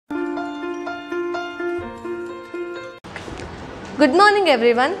Good morning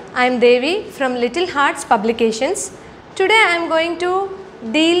everyone. I am Devi from Little Hearts Publications. Today I am going to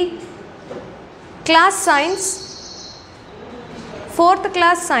deal class science, 4th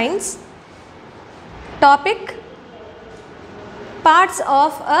class science, topic parts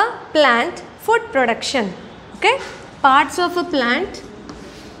of a plant, food production. Okay, parts of a plant,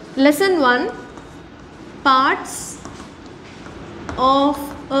 lesson 1, parts of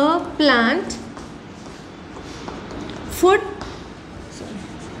a plant, food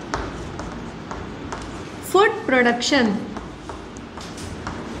production.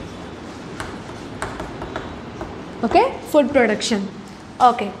 Okay, food production.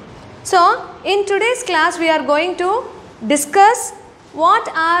 Okay, so in today's class we are going to discuss what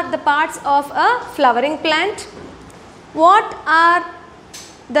are the parts of a flowering plant, what are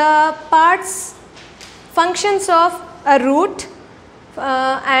the parts, functions of a root,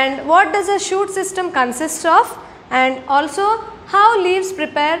 and what does a shoot system consist of, and also how leaves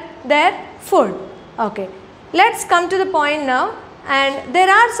prepare their food. Okay, let's come to the point now. And there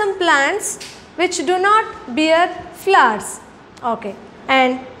are some plants which do not bear flowers. Okay,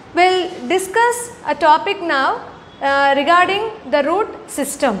 and we'll discuss a topic now regarding the root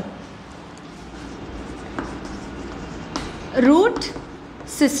system. Root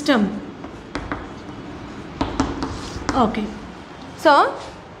system. Okay, so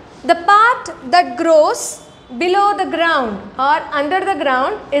the part that grows below the ground or under the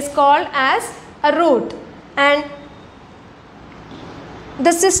ground is called as a root, and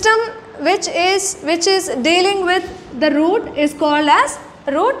the system which is dealing with the root is called as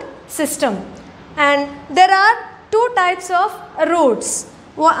root system. And there are two types of roots.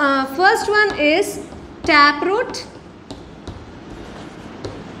 First one is taproot,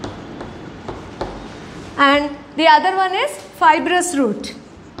 and the other one is fibrous root.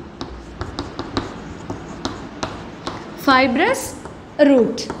 Fibrous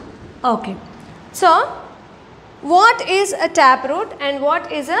root. Okay, so what is a taproot and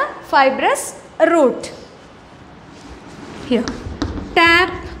what is a fibrous root? Here,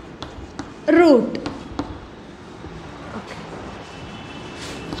 tap root.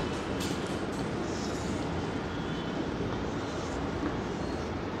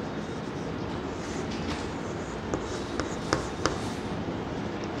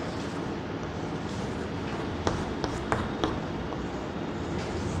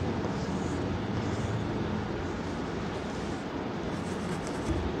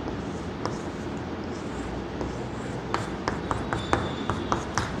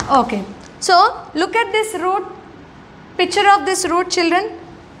 Okay, so look at this root, picture of this root, children.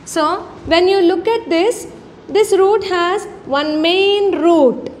 So when you look at this root has one main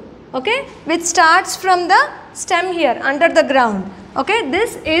root, okay, which starts from the stem here under the ground. Okay,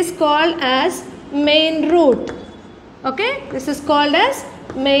 this is called as main root. Okay, this is called as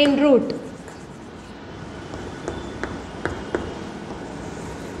main root.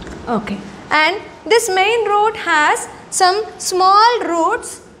 Okay, and this main root has some small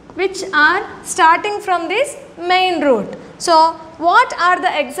roots which are starting from this main root. So what are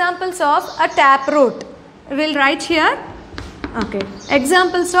the examples of a taproot? We will write here. Okay,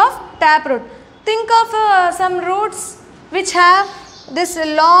 examples of taproot. Think of some roots which have this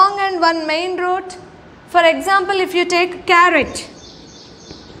long and one main root. For example, if you take carrot,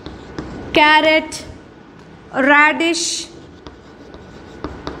 radish,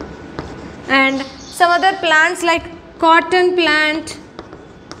 and some other plants like cotton plant.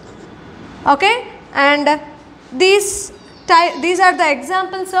 Okay, and these are the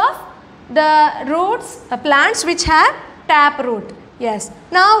examples of the roots, plants which have taproot. Yes,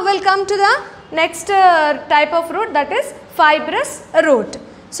 now we'll come to the next type of root, that is fibrous root.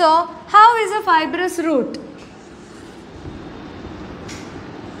 So how is a fibrous root?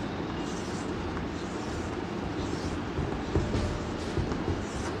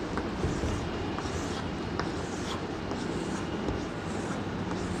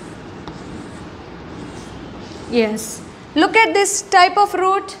 Yes, look at this type of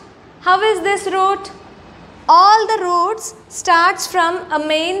root. How is this root? All the roots starts from a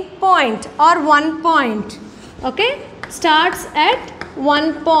main point or one point. Okay, starts at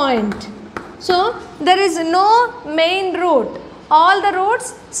one point. So there is no main root. All the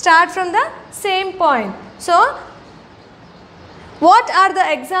roots start from the same point. So what are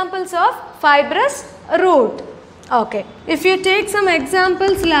the examples of fibrous root? Okay, if you take some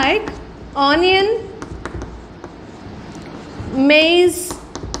examples like onion, maize,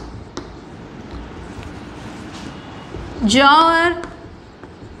 jowar.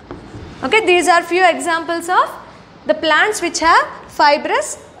 Okay, these are few examples of the plants which have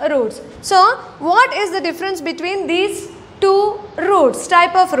fibrous roots. So what is the difference between these two roots,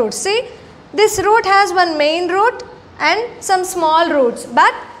 type of roots. See, this root has one main root and some small roots,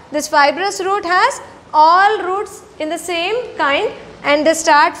 but this fibrous root has all roots in the same kind and they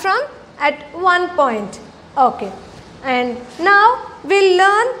start from at one point. Okay, and now we'll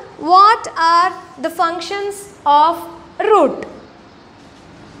learn what are the functions of root.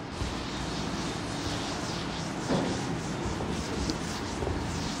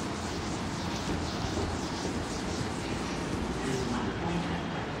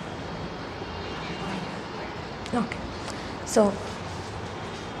 Okay, so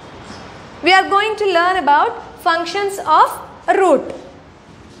we are going to learn about functions of root.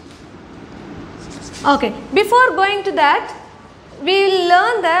 Okay, before going to that, we will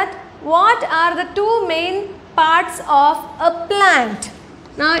learn that what are the two main parts of a plant.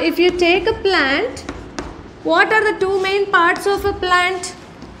 Now, if you take a plant, what are the two main parts of a plant?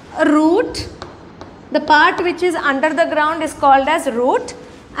 A root, the part which is under the ground is called as root,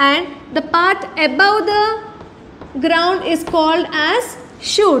 and the part above the ground is called as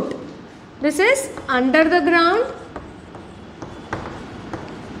shoot. This is under the ground,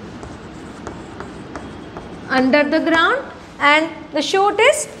 and the shoot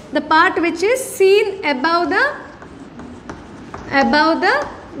is the part which is seen above the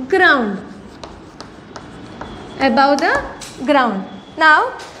ground.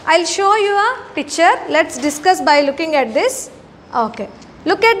 Now I'll show you a picture. Let's discuss by looking at this. Okay,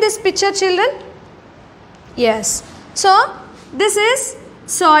 look at this picture, children. Yes, so this is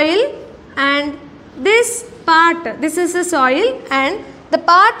soil, and this is the soil, and the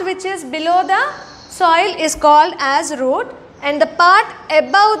part which is below the soil is called as root, and the part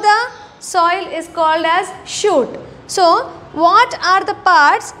above the soil is called as shoot. So what are the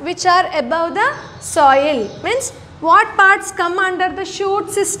parts which are above the soil? Means what parts come under the shoot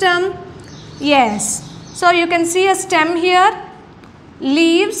system? Yes, so you can see a stem here,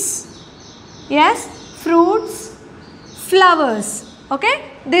 leaves, yes, fruits, flowers.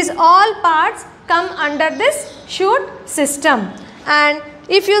 Okay, these all parts come under this shoot system. And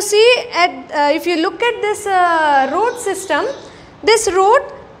if you see if you look at this root system, this root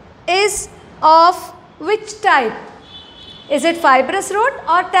is of which type? Is it fibrous root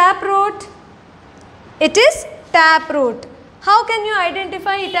or tap root? It is tap root. How can you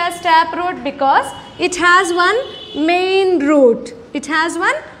identify it as tap root? Because it has one main root.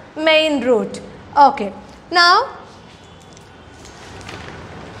 Okay, now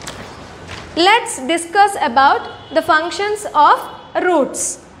let's discuss about the functions of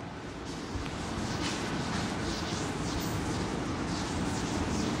roots.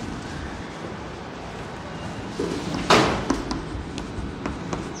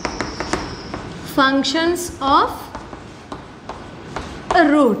 Functions of a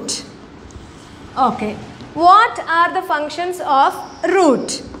root. Okay, what are the functions of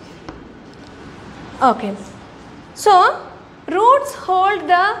root? Okay, so roots hold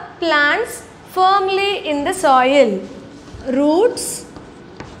the plants firmly in the soil. Roots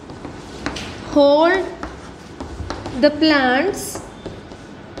hold the plants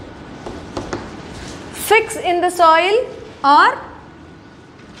fixed in the soil, or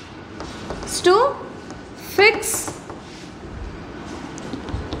to fix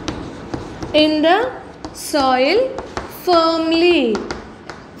in the soil firmly.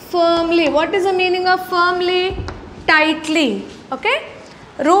 What is the meaning of firmly? Tightly. Okay,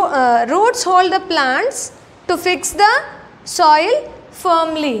 roots hold the plants to fix the soil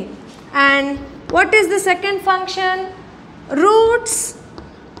firmly. And what is the second function? Roots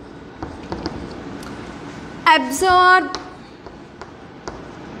absorb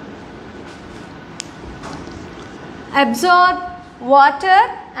water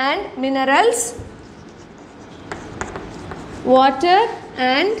and minerals.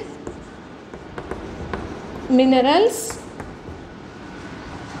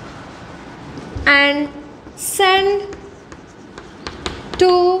 And send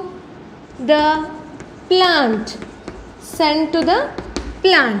to the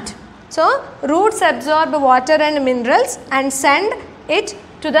plant. So roots absorb water and minerals and send it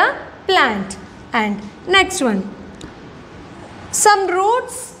to the plant. And next one, some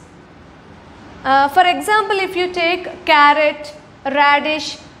roots, for example, if you take carrot,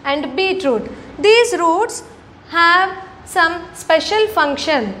 radish and beetroot, these roots have some special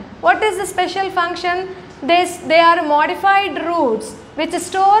function. What is the special function? They are modified roots which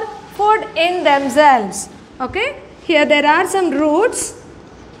store food in themselves. Okay, here there are some roots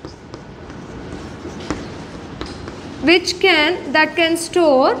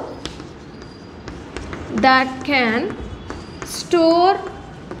that can store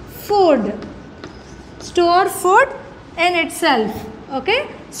food in itself. Okay,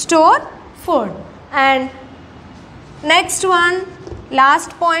 store food. And next one,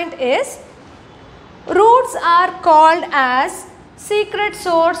 last point is roots are called as secret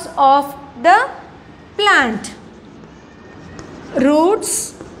source of the plant.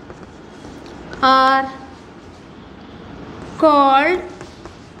 Roots are called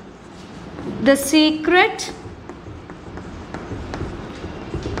the secret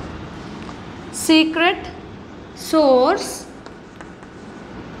source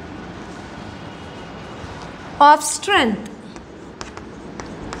of strength.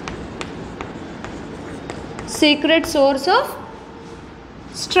 Secret source of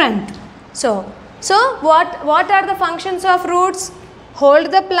strength. So what are the functions of roots?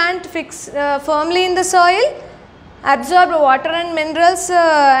 Hold the plant firmly in the soil, absorb water and minerals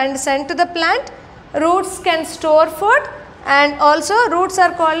and send to the plant. Roots can store food, and also roots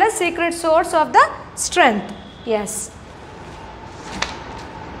are called as secret source of the strength. Yes.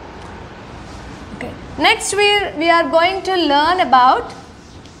 Okay. Next we are going to learn about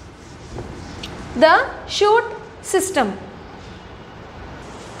the shoot system.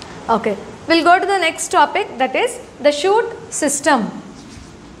 Okay. We'll go to the next topic, that is the shoot system.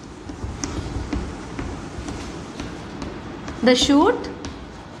 The shoot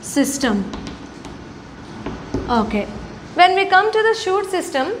system. Okay. When we come to the shoot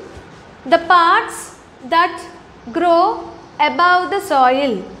system, the parts that grow above the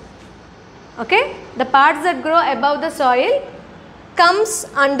soil, okay, the parts that grow above the soil comes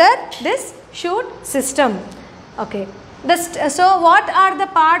under this shoot system. Okay. So what are the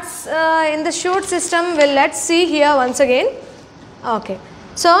parts in the shoot system? Well, let's see here once again. Okay.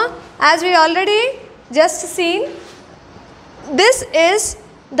 So as we already just seen, this is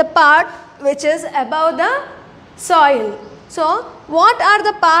the part which is above the soil. So what are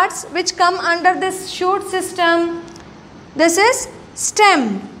the parts which come under this shoot system? This is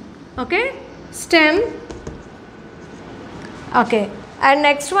stem. Okay, stem. Okay, and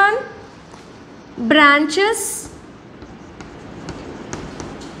next one, branches.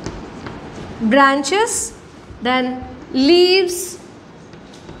 Then leaves.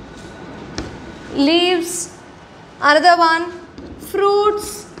 Another one,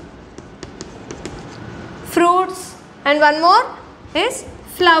 fruits, and one more is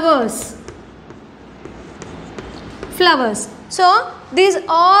flowers. So these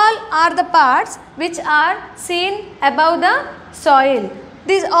all are the parts which are seen above the soil.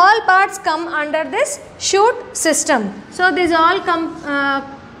 These all parts come under this shoot system. So these all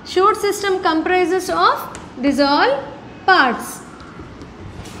shoot system comprises of these all parts.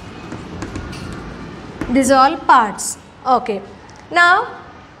 Okay. Now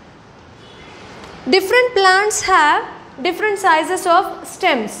different plants have different sizes of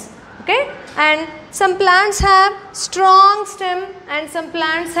stems. Okay, and some plants have strong stem and some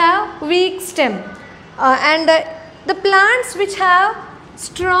plants have weak stem. The plants which have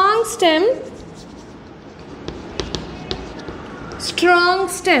strong stems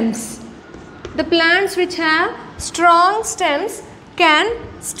can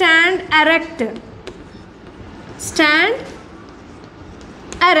stand erect.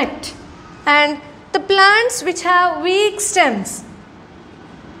 And the plants which have weak stems,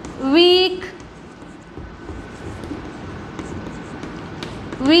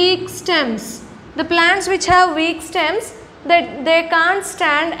 the plants which have weak stems, they can't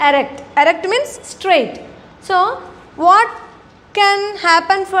stand erect. Erect means straight. So what can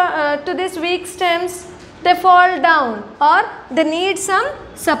happen to these weak stems? They fall down or they need some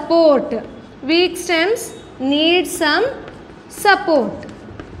support. Weak stems need some support.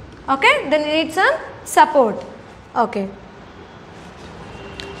 Okay, they need some support. Okay.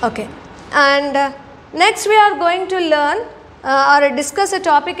 And next we are going to learn or discuss a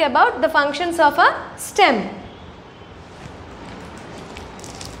topic about the functions of a stem.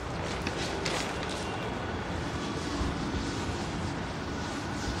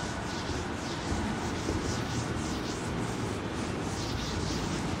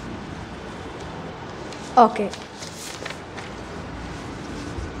 Okay.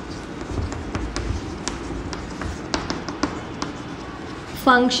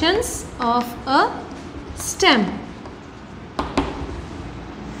 Functions of a stem.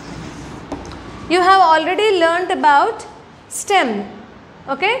 You have already learnt about stem.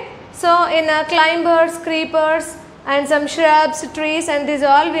 Okay. So in climbers, creepers and some shrubs, trees and these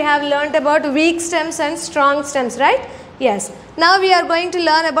all we have learnt about weak stems and strong stems, right? Yes. Now we are going to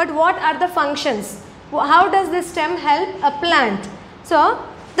learn about what are the functions. How does the stem help a plant? So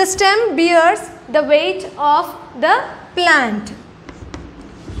the stem bears the weight of the plant.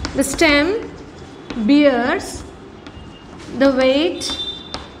 The stem bears the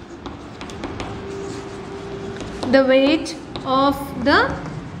weight of the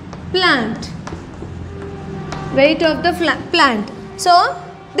plant. Weight of the plant. So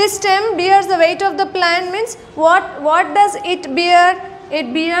this stem bears the weight of the plant means what does it bear?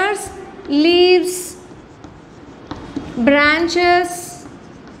 It bears leaves, branches,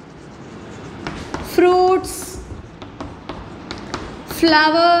 fruits,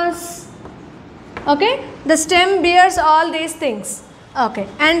 flowers. Okay, the stem bears all these things. Okay,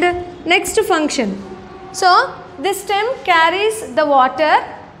 and next function. So this stem carries the water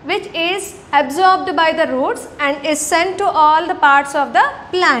which is absorbed by the roots and is sent to all the parts of the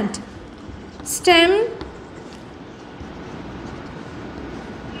plant. Stem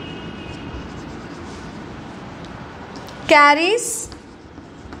carries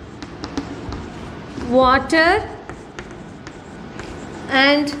water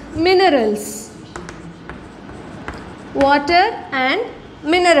and minerals. Water and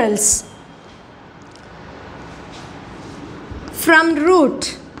minerals from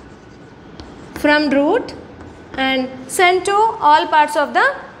root and sent to all parts of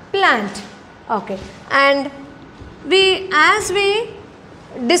the plant. Okay, and as we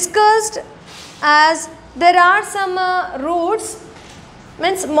discussed, as there are some roots,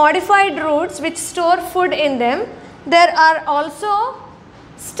 means modified roots which store food in them, there are also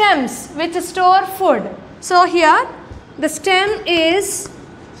stems which store food. So here the stem is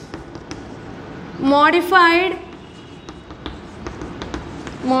modified,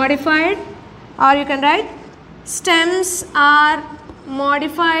 or you can write stems are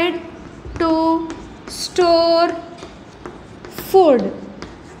modified to store food.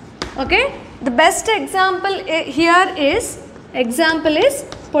 Okay, the best example here is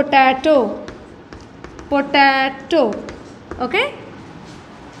potato. Okay,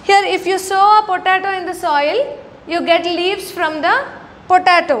 here if you sow a potato in the soil, you get leaves from the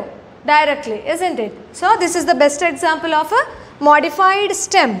potato directly, isn't it? So this is the best example of a modified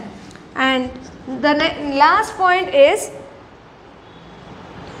stem. And the last point is,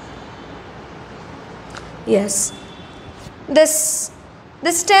 yes, the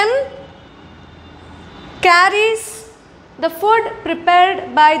stem carries the food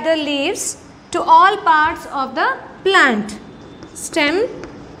prepared by the leaves to all parts of the plant. Stem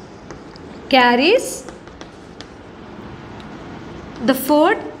carries the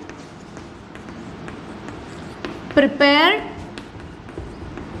food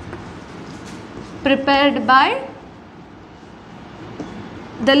prepared by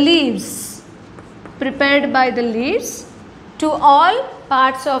the leaves, to all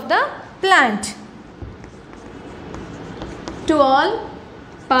parts of the plant. To all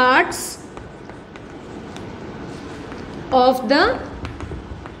parts of the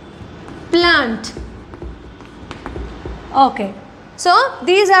plant. Okay, so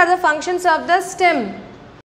these are the functions of the stem.